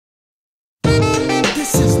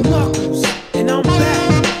This is Knuckles, and I'm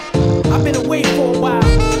back. I've been away for a while,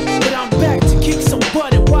 but I'm back to kick some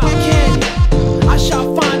butt in Wild Canyon. I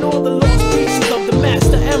shall find all the lost pieces of the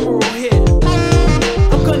Master Emerald here.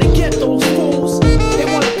 I'm gonna get those fools. They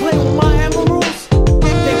wanna play with my emeralds?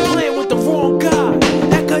 They're playing with the wrong guy.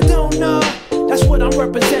 Acadona, that's what I'm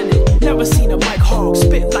representing. Never seen a mic hog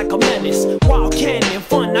spit like a menace. Wild Canyon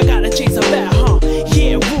fun, I gotta chase a bat, huh?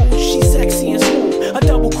 Yeah, rude, she's sexy and smooth. A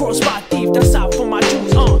double-cross spot thief that's out for my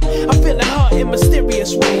jewels, I'm feeling her in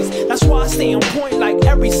mysterious ways. That's why I stay on point like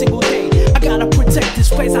every single day. I gotta protect this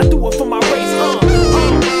place, I do it for my race,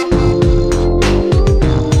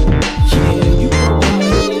 Yeah, you know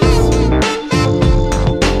what it is.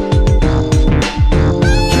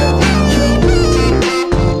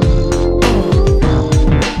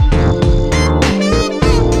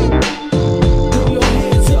 Throw your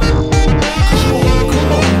hands up.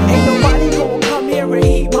 Come on. Ain't nobody gonna come here and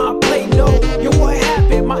eat my plate, no. Yo, what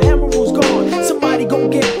happened? My emerald's gone. Somebody gon'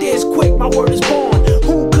 get this quick, my word is born.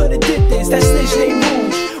 Who coulda did this? That snitch named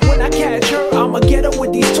Rouge. When I catch her, I'ma get her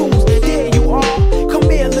with these tools. There you are, come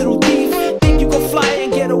here, little thief. Think you can fly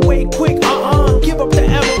and get away quick? Give up the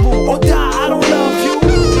emerald or die, I don't love you.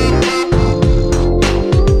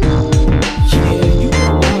 Yeah, you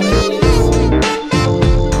know what it is.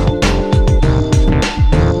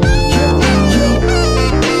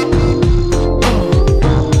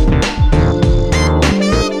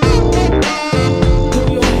 Throw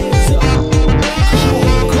your hands up.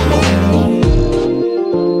 Come on.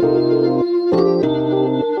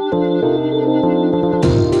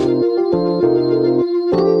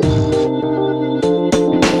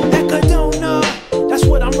 Acadona, that's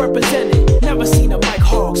what I'm representing. Never seen a mic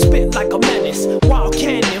hog spit like a menace. Wild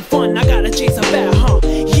Canyon fun, I gotta chase a bat, huh?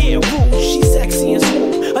 Yeah, rude, she's sexy and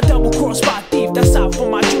smooth. A double-cross spot thief that's out for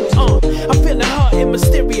my jewels, I'm feeling her in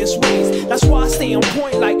mysterious ways. That's why I stay on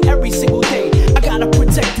point like every single day. I gotta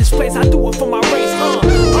protect this place, I do it for my race,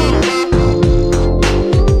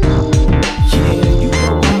 Yeah, you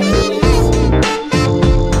know what it is.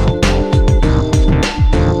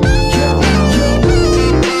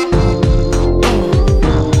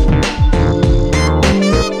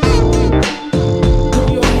 Throw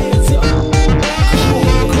your hands up.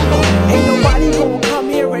 Come on. Ain't nobody gonna come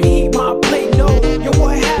here and eat my plate, no. Yo,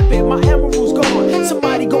 what happened? My emerald's gone.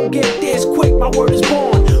 Somebody gon' get this quick, my word is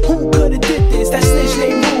born. Who coulda did this? That snitch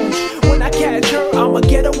named Rouge. When I catch her, I'ma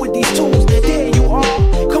get her with these tools. There you are,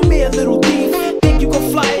 come here, little thief. Think you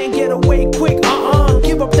can fly and get away quick?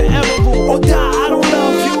 Give up the emerald or die, I don't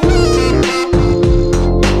love you.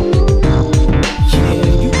 Yeah,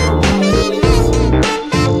 you know what it is.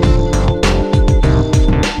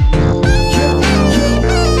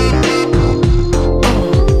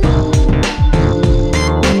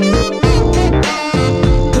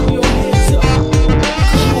 Throw your hands up.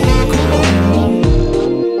 Come on.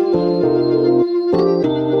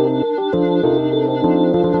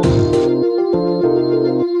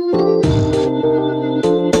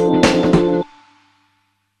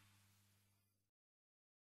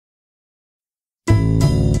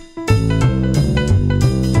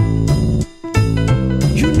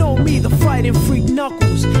 You know me, the fighting freak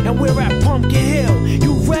Knuckles, and we're at Pumpkin Hill.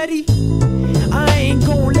 You ready? I ain't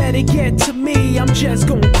gon' let it get to me, I'm just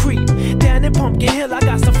gon' creep. Down in Pumpkin Hill, I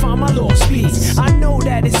got to find my lost piece. I know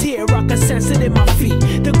that it's here, I can sense it in my feet.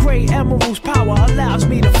 The great emerald's power allows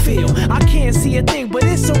me to feel. I can't see a thing, but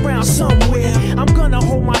it's around somewhere. I'm gonna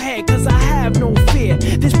hold my head, cause I have no fear.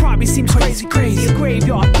 This probably seems crazy, a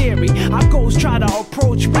graveyard theory. Our ghosts try to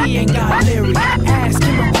approach me and got leery. Ask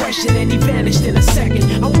him a question and he vanished in a second.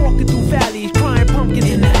 I'm walking through valleys, crying pumpkin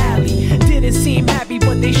in the alley. Didn't seem happy,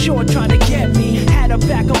 but they sure tried to get me. Had to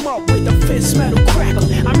back him up with a fist metal crackle.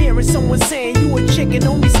 I'm hearing someone saying, you a chicken,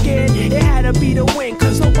 don't be scared. It had to be the wind,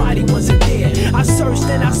 cause nobody wasn't there. I searched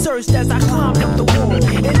and I searched as I climbed up the wall. And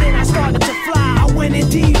then I started to fly, I went in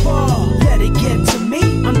deeper. Let it get to me,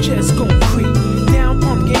 I'm just gon' creep. Down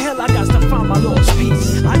Pumpkin Hill, I got to find my lost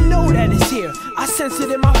piece. I know that it's here, I sense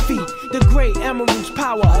it in my feet. The great emerald's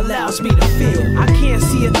power allows me to feel. I can't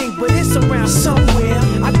see a thing, but it's around somewhere.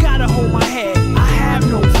 I gotta hold my head, I have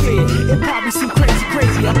no fear. It probably seems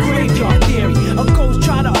crazy, a graveyard theory. A ghost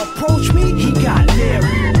try to approach me, he got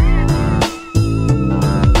leery.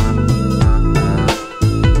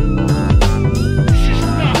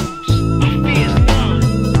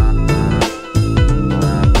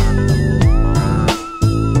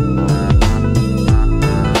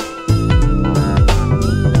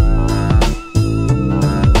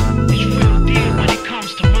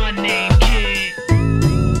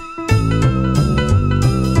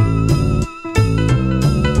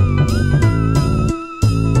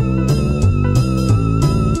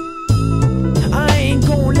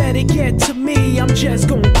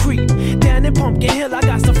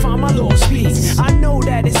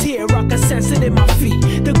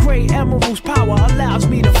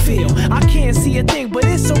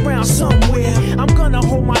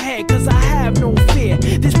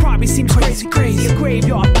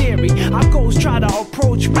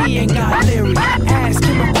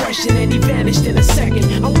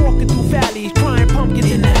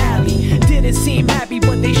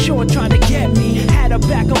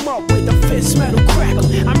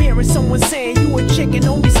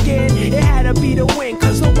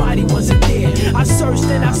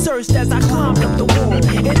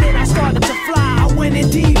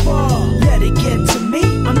 diva. Let it get to me,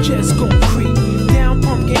 I'm just gon' creep down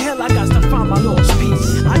Pumpkin Hill. I got to find my lost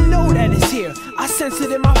piece. I know that it's here, I sense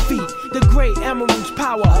it in my feet. The great emerald's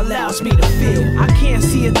power allows me to feel. I can't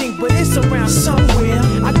see a thing, but it's around somewhere.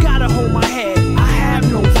 I gotta hold my head, I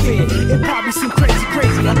have no fear. It probably seems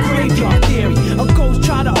crazy, a graveyard theory. A ghost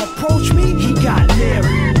try to approach me, he got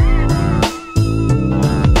leery.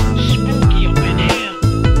 Spooky up in here,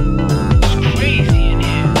 it's crazy in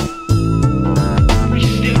here. We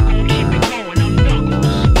still gon' keep it going, I'm Knuckles.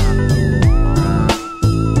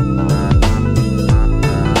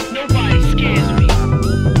 Nobody scares me.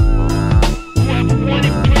 Whoever want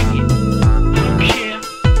it, bring it. I don't care,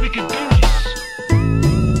 we can do this.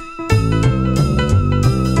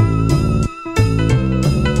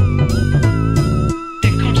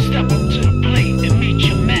 Then come step up to the plate and meet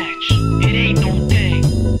your match. It ain't no thing.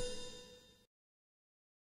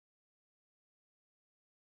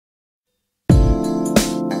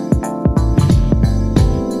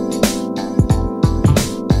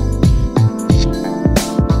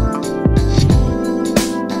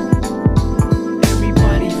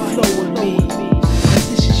 Everybody flow with me.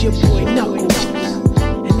 This is your boy Knuckle,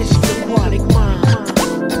 and this is Aquatic Mind.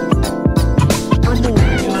 I'm on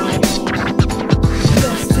it, y'all.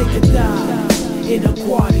 Let's take a dive in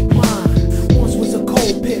Aquatic Mind. Once was a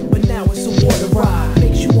cold pit, but now it's a water ride.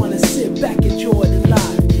 Makes you wanna sit back, enjoy the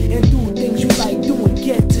life, and do things you like doing,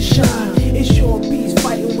 get to shine. It's your beats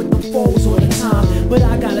fighting with the foes all the time, but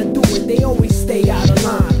I gotta do it, they always stay out of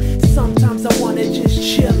line. Sometimes I wanna just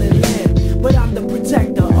chill and land, but I'm the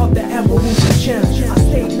protector of the emeralds and gems. I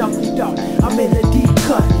stay knuckled up, I'm in a deep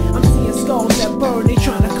cut. I'm seeing skulls that burn, they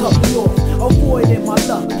tryna cut me off. Avoiding my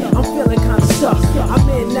luck, I'm feeling kinda stuck. I'm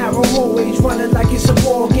in narrow hallways, running like it's a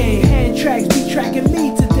ball game. Hand tracks be tracking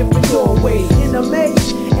me to different doorways. In a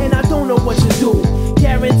maze, and I don't know what to do.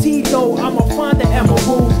 Guaranteed though, I'ma find the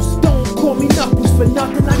emeralds. Don't call me Knuckles for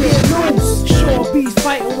nothing, I get loose. Sure beats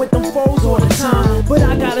fighting with them foes all the time, but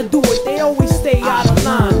I gotta do it, they always stay out of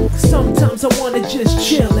line. Sometimes I wanna just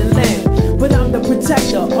chill and land, but I'm the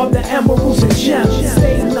protector of the emeralds and gems.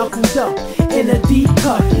 Stay knuckled up in a deep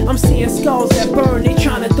cut. I'm seeing skulls that burn, they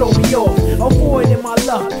tryna throw me off. Avoiding my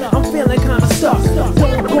luck, I'm feeling kinda stuck.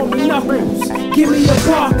 Don't call me Knuckles, give me a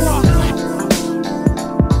box.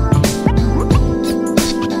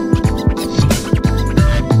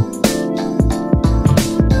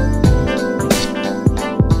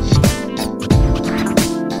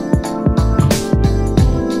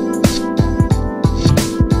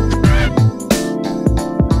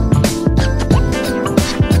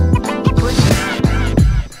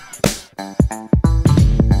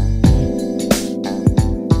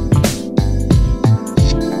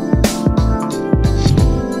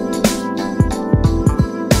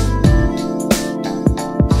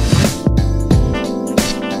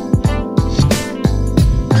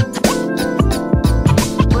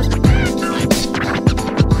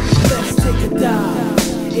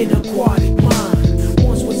 In Aquatic Mind.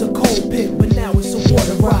 Once was a cold pit, but now it's a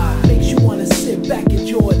water ride. Makes you wanna sit back,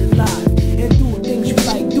 enjoy the life, and do things you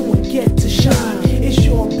like doing, get to shine. It's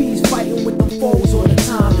your beats fighting with the foes all the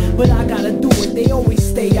time, but I gotta do it, they always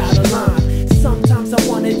stay out of line. Sometimes I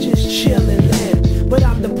wanna just chill and land, but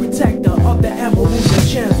I'm the protector of the emeralds and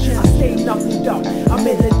gems. I stay knuckled up, I'm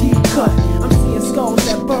in a deep cut. I'm seeing skulls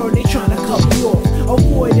that burn, they tryna cut me off.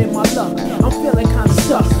 Avoiding my luck, I'm feeling kinda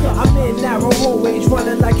stuck. I'm in narrow hallways,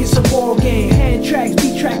 running like it's a ball game. Hand tracks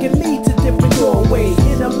be tracking me to different doorways.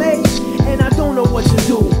 In a maze, and I don't know what to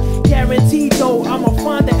do. Guaranteed though, I'ma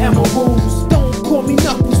find the emeralds. Don't call me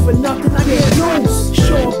Knuckles for nothing, I get loose.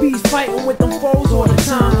 Sure beats fighting with them foes all the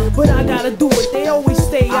time, but I gotta do it, they always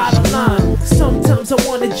stay out of line. Sometimes I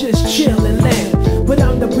wanna just chill and land, but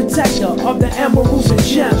I'm the protector of the emeralds and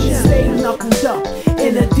gems. Stay knuckled up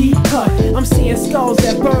in a deep cut. I'm seeing skulls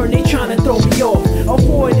that burn, they tryna throw me off.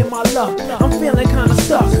 Avoiding my luck, I'm feeling kinda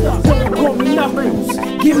stuck. Don't call me Knuckles,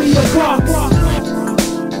 give me a box.